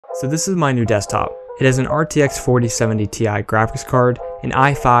So this is my new desktop. It has an RTX 4070 Ti graphics card, an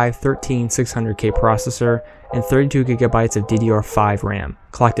i5-13600K processor, and 32GB of DDR5 RAM,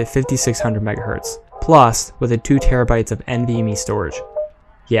 clocked at 5600 MHz, plus with a 2TB of NVMe storage.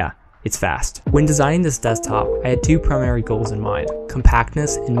 Yeah, it's fast. When designing this desktop, I had two primary goals in mind: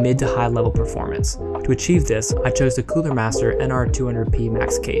 compactness and mid to high level performance. To achieve this, I chose the Cooler Master NR200P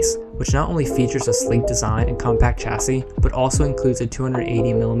Max case, which not only features a sleek design and compact chassis, but also includes a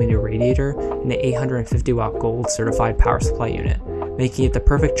 280mm radiator and an 850W gold certified power supply unit, making it the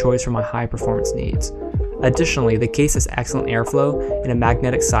perfect choice for my high performance needs. Additionally, the case has excellent airflow and a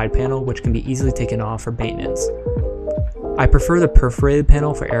magnetic side panel which can be easily taken off for maintenance. I prefer the perforated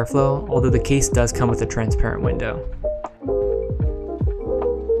panel for airflow, although the case does come with a transparent window.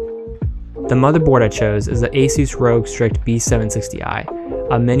 The motherboard I chose is the Asus Rog B760-I,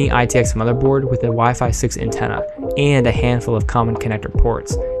 a mini ITX motherboard with a Wi-Fi 6 antenna and a handful of common connector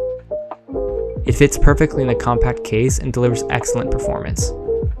ports. It fits perfectly in the compact case and delivers excellent performance.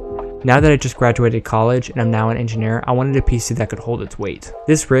 Now that I just graduated college and I'm now an engineer, I wanted a PC that could hold its weight.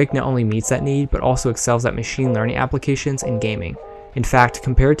 This rig not only meets that need, but also excels at machine learning applications and gaming. In fact,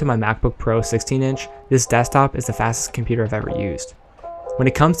 compared to my MacBook Pro 16-inch, this desktop is the fastest computer I've ever used. When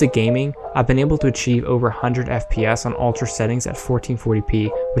it comes to gaming, I've been able to achieve over 100 FPS on ultra settings at 1440p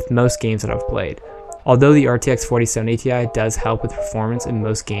with most games that I've played. Although the RTX 4070 Ti does help with performance in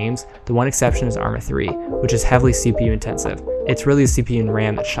most games, the one exception is Arma 3, which is heavily CPU intensive. It's really the CPU and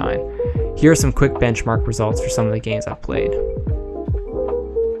RAM that shine. Here are some quick benchmark results for some of the games I've played.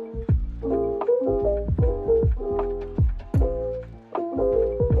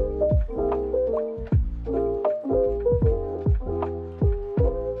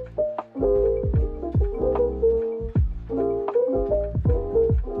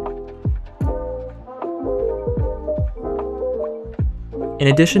 In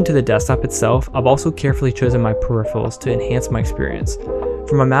addition to the desktop itself, I've also carefully chosen my peripherals to enhance my experience.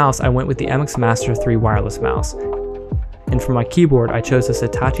 For my mouse, I went with the MX Master 3 wireless mouse. And for my keyboard, I chose the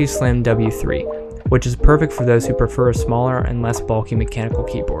Hitachi Slim W3, which is perfect for those who prefer a smaller and less bulky mechanical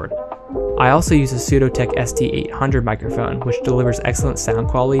keyboard. I also use a Pseudotech ST800 microphone, which delivers excellent sound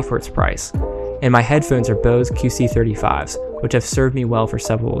quality for its price. And my headphones are Bose QC35s, which have served me well for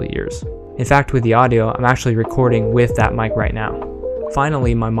several years. In fact, with the audio, I'm actually recording with that mic right now.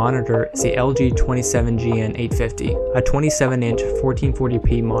 Finally, my monitor is the LG 27GN850, a 27-inch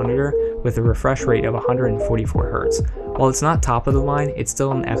 1440p monitor with a refresh rate of 144Hz. While it's not top of the line, it's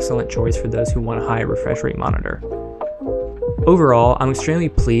still an excellent choice for those who want a high refresh rate monitor. Overall, I'm extremely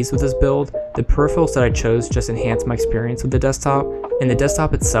pleased with this build. The peripherals that I chose just enhance my experience with the desktop, and the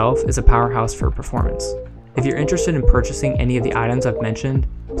desktop itself is a powerhouse for performance. If you're interested in purchasing any of the items I've mentioned,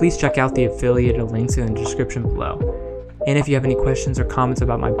 please check out the affiliated links in the description below. And if you have any questions or comments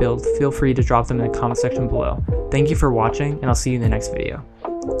about my build, feel free to drop them in the comment section below. Thank you for watching, and I'll see you in the next video.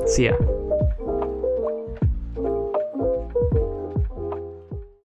 See ya.